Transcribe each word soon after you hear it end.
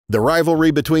The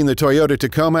rivalry between the Toyota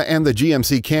Tacoma and the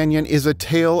GMC Canyon is a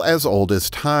tale as old as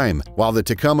time. While the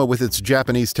Tacoma with its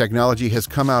Japanese technology has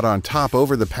come out on top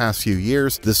over the past few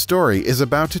years, the story is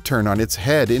about to turn on its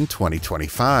head in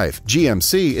 2025.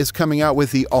 GMC is coming out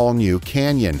with the all-new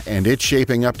Canyon, and it's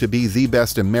shaping up to be the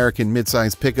best American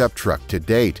midsize pickup truck to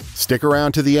date. Stick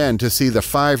around to the end to see the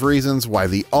 5 reasons why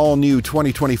the all-new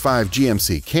 2025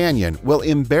 GMC Canyon will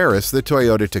embarrass the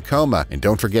Toyota Tacoma. And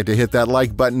don't forget to hit that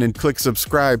like button and click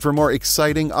subscribe for more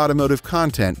exciting automotive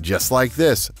content just like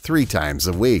this 3 times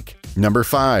a week. Number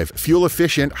 5.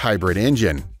 Fuel-efficient hybrid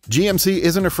engine. GMC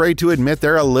isn't afraid to admit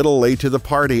they're a little late to the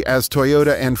party, as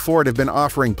Toyota and Ford have been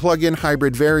offering plug-in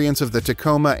hybrid variants of the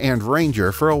Tacoma and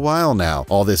Ranger for a while now.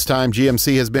 All this time,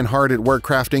 GMC has been hard at work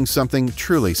crafting something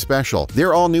truly special.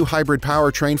 Their all-new hybrid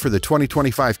powertrain for the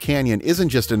 2025 Canyon isn't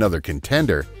just another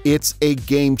contender, it's a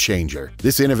game-changer.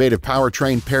 This innovative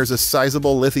powertrain pairs a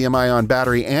sizable lithium-ion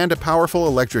battery and a powerful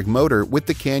electric motor with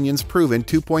the Canyon's proven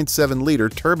 2.7-liter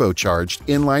turbocharged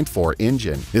inline-4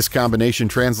 engine. This combination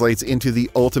translates into the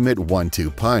ultimate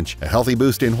one-two punch, a healthy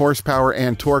boost in horsepower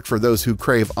and torque for those who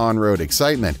crave on-road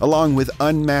excitement, along with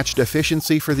unmatched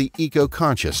efficiency for the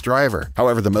eco-conscious driver.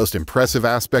 However, the most impressive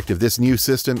aspect of this new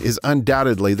system is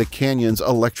undoubtedly the Canyon's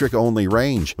electric-only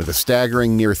range. With a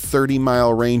staggering near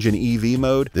 30-mile range in EV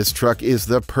mode, this truck is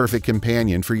the perfect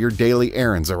companion for your daily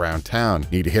errands around town.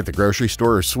 Need to hit the grocery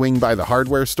store or swing by the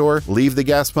hardware store? Leave the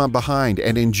gas pump behind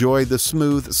and enjoy the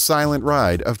smooth, silent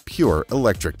ride of pure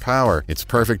electric power. It's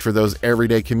perfect for those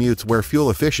everyday commutes where fuel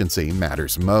efficiency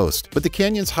matters most. But the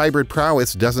Canyon's hybrid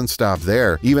prowess doesn't stop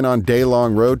there. Even on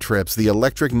day-long road trips, the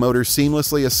electric motor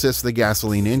seamlessly assists the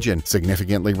gasoline engine,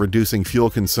 significantly reducing fuel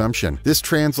consumption. This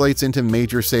translates into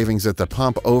major savings at the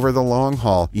pump over the long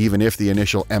haul, even if the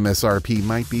initial MSRP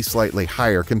might be slightly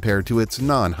higher compared to its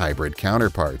non-hybrid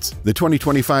counterparts. The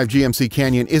 2025 GMC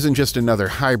Canyon isn't just another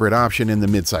hybrid option in the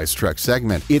midsize truck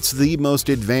segment. It's the most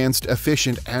advanced,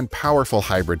 efficient, and powerful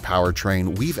hybrid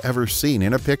powertrain we've ever seen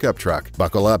in a pickup truck.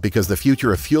 Buckle up, because the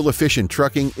future of fuel-efficient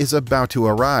trucking is about to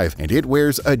arrive, and it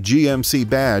wears a GMC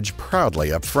badge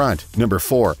proudly up front. Number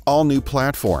 4. All-new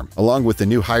platform. Along with the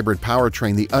new hybrid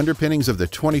powertrain, the underpinnings of the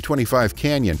 2025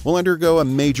 Canyon will undergo a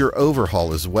major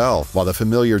overhaul as well. While the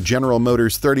familiar General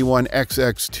Motors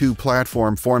 31XX2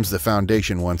 platform forms the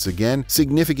foundation once again,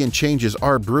 significant changes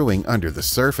are brewing under the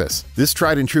surface. This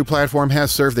tried-and-true platform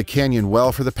has served the Canyon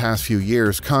well for the past few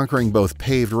years, conquering both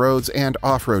paved roads and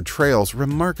off-road trails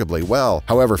remarkably well.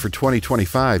 However, for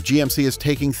 2025, GMC is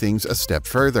taking things a step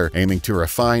further, aiming to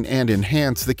refine and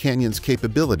enhance the Canyon's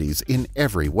capabilities in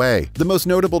every way. The most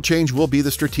notable change will be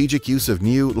the strategic use of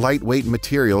new, lightweight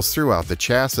materials throughout the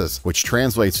chassis, which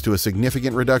translates to a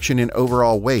significant reduction in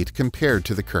overall weight compared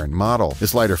to the current model.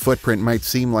 This lighter footprint might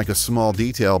seem like a small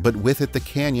detail, but with it, the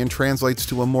Canyon translates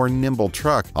to a more nimble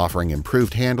truck, offering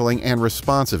improved handling and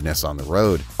responsiveness on the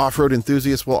road. Off-road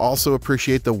enthusiasts will also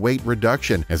appreciate the weight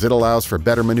reduction, as it allows for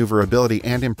better maneuverability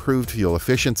and improved fuel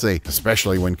efficiency,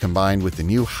 especially when combined with the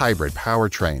new hybrid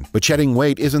powertrain. But shedding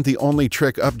weight isn't the only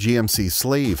trick up GMC's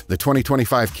sleeve. The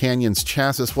 2025 Canyon's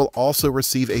chassis will also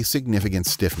receive a significant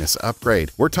stiffness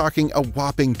upgrade. We're talking a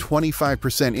whopping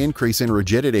 25% increase in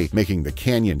rigidity, making the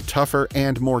Canyon tougher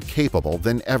and more capable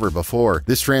than ever before.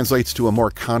 This translates to a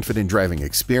more confident driving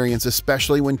experience,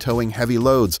 especially when towing heavy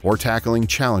loads or tackling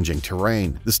challenging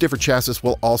terrain. The stiffer chassis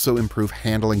will also improve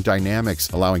handling dynamics,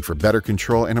 allowing for better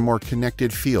control and a more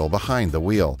connected feel behind the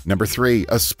wheel. Number 3.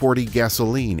 A sporty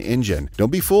gasoline engine.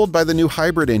 Don't be fooled by the new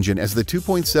hybrid engine, as the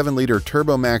 2.7-liter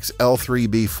TurboMax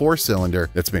L3B 4-cylinder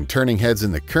that's been turning heads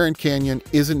in the current Canyon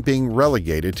isn't being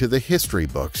relegated to the history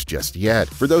books just yet.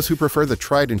 For those who prefer the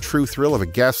tried-and-true thrill of a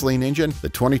gasoline engine, the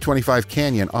 2025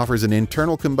 Canyon offers an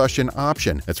internal combustion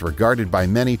option that's regarded by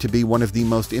many to be one of the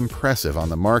most impressive on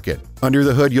the market. Under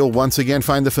the hood, you'll once again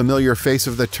find the familiar face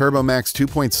of the TurboMax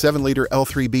 2.7-liter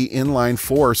L3B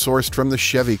inline-4 sourced from the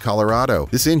Chevy Colorado.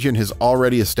 This engine has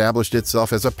already established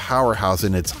itself as a powerhouse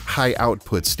in its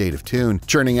high-output state of tune,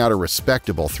 churning out a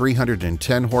respectable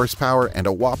 310 horsepower and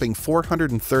a whopping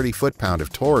 430 foot-pound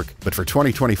of torque. But for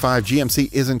 2025,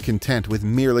 GMC isn't content with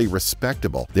merely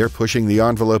respectable. They're pushing the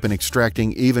envelope and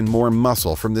extracting even more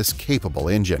muscle from this capable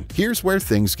engine. Here's where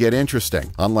things get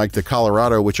interesting. Unlike the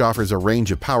Colorado, which offers a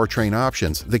range of powertrain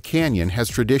options, the Canyon has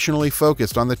traditionally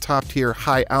focused on the top-tier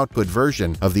high-output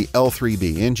version of the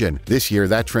L3B engine. This year,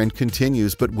 that trend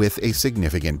continues, but with a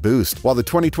significant boost. While the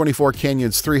 2024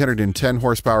 Canyon's 310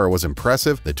 horsepower was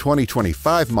impressive, the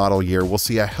 2025 model year will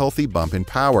see a healthy bump in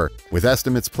power, with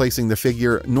estimates placing the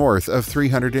figure north of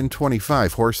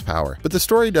 325 horsepower. But the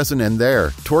story doesn't end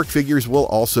there. Torque figures will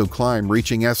also climb,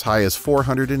 reaching as high as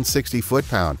 460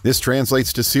 foot-pound. This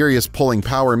translates to serious pulling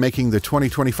power, making the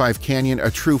 2025 Canyon a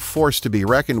true force to be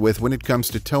reckoned with when it comes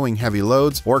to towing heavy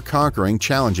loads or conquering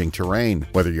challenging terrain.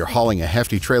 Whether you're hauling a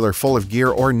hefty trailer full of gear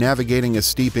or navigating a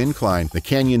steep incline, the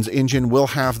Canyon's engine will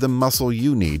have the muscle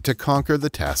you need to conquer the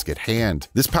task at hand.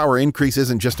 This power increase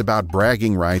isn't just about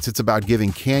bragging rights, it's about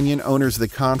giving Canyon owners the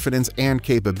confidence and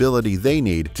capability they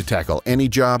need to tackle any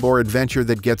job or adventure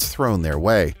that gets thrown their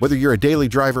way. Whether you're a daily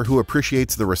driver who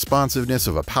appreciates the responsiveness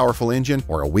of a powerful engine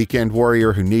or a weekend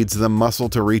warrior who needs the muscle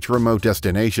to reach remote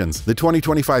destinations, the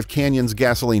 2025 Canyon's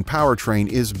gasoline powertrain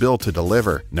is built to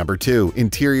deliver. Number 2.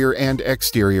 Interior and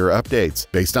exterior updates.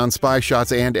 Based on spy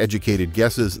shots and educated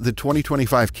guesses, the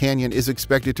 2025 Canyon is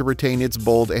expected to retain its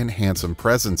bold and handsome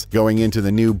presence going into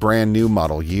the brand new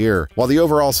model year. While the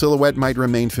overall silhouette might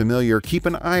remain familiar, keep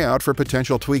an eye out for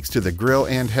potential tweaks to the grille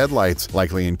and headlights,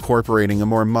 likely incorporating a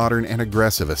more modern and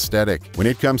aggressive aesthetic. When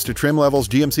it comes to trim levels,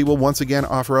 GMC will once again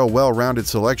offer a well-rounded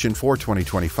selection for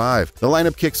 2025. The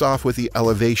lineup kicks off with the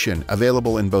Elevation,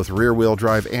 available in both rear-wheel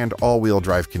drive and all-wheel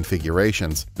drive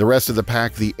configurations. The rest of the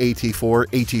pack, the AT4,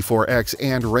 AT4X,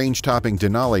 and range-topping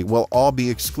Denali, will all be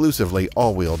exclusively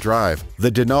all-wheel drive.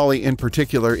 The Denali in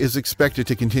particular is expected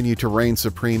to continue to reign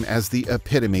supreme as the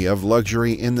epitome of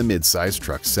luxury in the midsize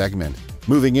truck segment.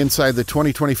 Moving inside the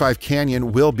 2025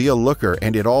 Canyon will be a looker,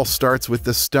 and it all starts with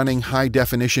the stunning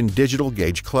high-definition digital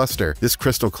gauge cluster. This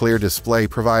crystal-clear display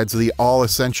provides the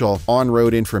all-essential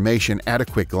on-road information at a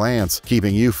quick glance,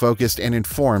 keeping you focused and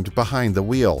informed behind the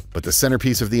wheel. But the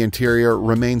centerpiece of the interior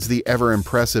remains the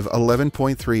ever-impressive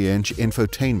 11.3-inch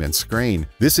infotainment screen.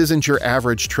 This isn't your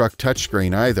average truck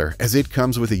touchscreen either, as it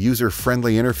comes with a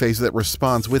user-friendly interface that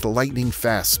responds with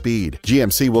lightning-fast speed.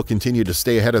 GMC will continue to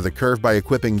stay ahead of the curve by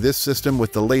equipping this system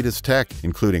with the latest tech,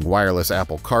 including wireless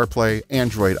Apple CarPlay,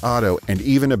 Android Auto, and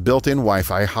even a built-in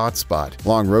Wi-Fi hotspot.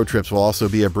 Long road trips will also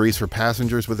be a breeze for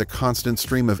passengers with a constant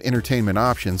stream of entertainment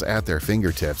options at their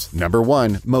fingertips. Number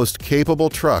 1. Most capable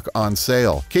truck on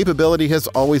sale. Capability has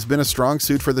always been a strong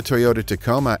suit for the Toyota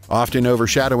Tacoma, often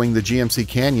overshadowing the GMC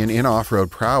Canyon in off-road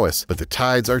prowess, but the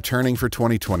tides are turning for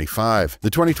 2025. The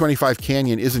 2025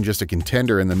 Canyon isn't just a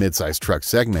contender in the midsize truck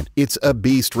segment, it's a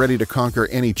beast ready to conquer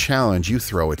any challenge you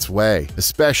throw its way,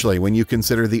 especially when you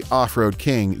consider the off-road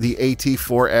king, the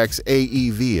AT4X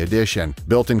AEV edition.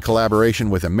 Built in collaboration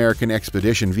with American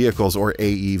Expedition Vehicles, or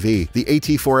AEV, the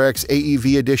AT4X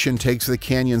AEV edition takes the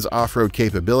Canyon's off-road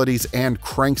capabilities and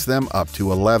cranks them up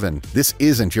to 11. This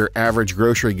isn't your average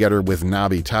grocery getter with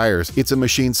knobby tires, it's a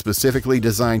machine specifically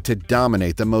designed to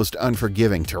dominate the most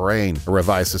unforgiving terrain. A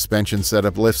revised suspension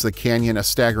setup lifts the Canyon a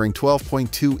staggering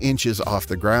 12.2 inches off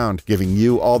the ground, giving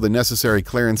you all the necessary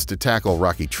clearance to tackle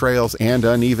rocky trails and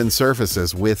uneven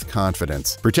surfaces with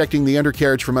confidence. Protecting the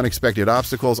undercarriage from unexpected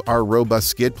obstacles are robust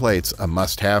skid plates, a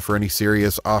must-have for any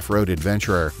serious off-road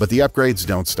adventurer. But the upgrades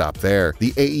don't stop there.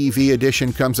 The AEV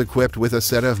edition comes equipped with a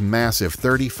set of massive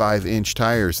 35-inch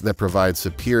tires that provide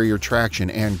superior traction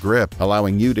and grip,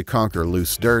 allowing you to conquer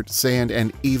loose dirt, sand,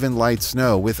 and even light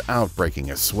snow without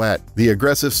breaking a sweat. The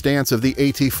aggressive stance of the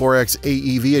AT4X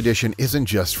AEV edition isn't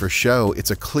just for show,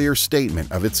 it's a clear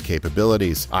statement of its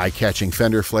capabilities. Eye-catching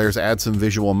fender flares add some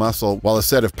visual muscle, while a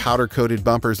set of powder-coated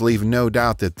bumpers leave no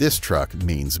doubt that this truck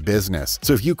means business.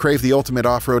 So if you crave the ultimate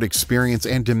off-road experience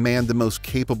and demand the most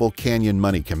capable Canyon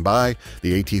money can buy,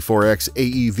 the AT4X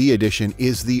AEV edition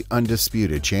is the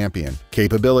undisputed champion.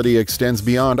 Capability extends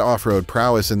beyond off-road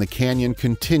prowess, and the Canyon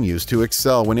continues to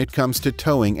excel when it comes to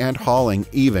towing and hauling,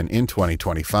 even in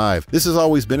 2025. This has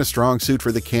always been a strong suit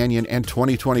for the Canyon, and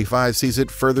 2025 sees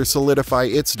it further solidify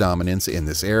its dominance in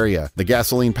this area. The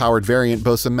gasoline-powered variant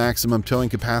boasts a maximum towing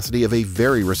capacity of a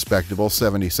very respectable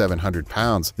 7,700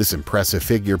 pounds. This impressive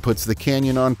figure puts the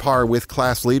Canyon on par with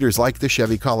class leaders like the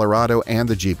Chevy Colorado and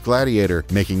the Jeep Gladiator,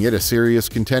 making it a serious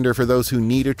contender for those who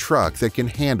need a truck that can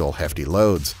handle hefty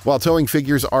loads. While towing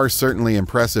figures are certainly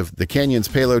impressive, the Canyon's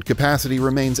payload capacity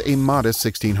remains a modest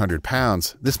 1,600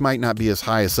 pounds. This might not be as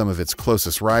high as some of its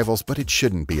closest rivals, but it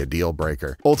shouldn't be a deal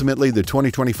breaker. Ultimately, the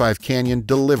 2025 Canyon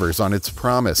delivers on its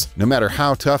promise. No matter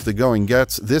how tough the going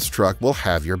gets, this truck will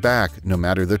have your back, no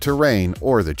matter the terrain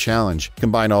or the challenge.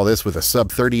 Combine all this with a sub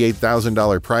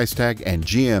 $38,000 price tag, and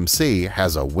GMC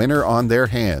has a winner on their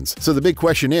hands. So the big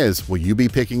question is, will you be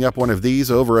picking up one of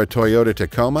these over a Toyota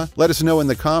Tacoma? Let us know in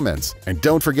the comments. And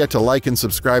don't forget to like and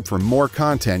subscribe for more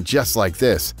content just like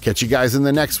this. Catch you guys in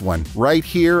the next one, right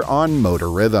here on Motor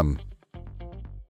Rhythm.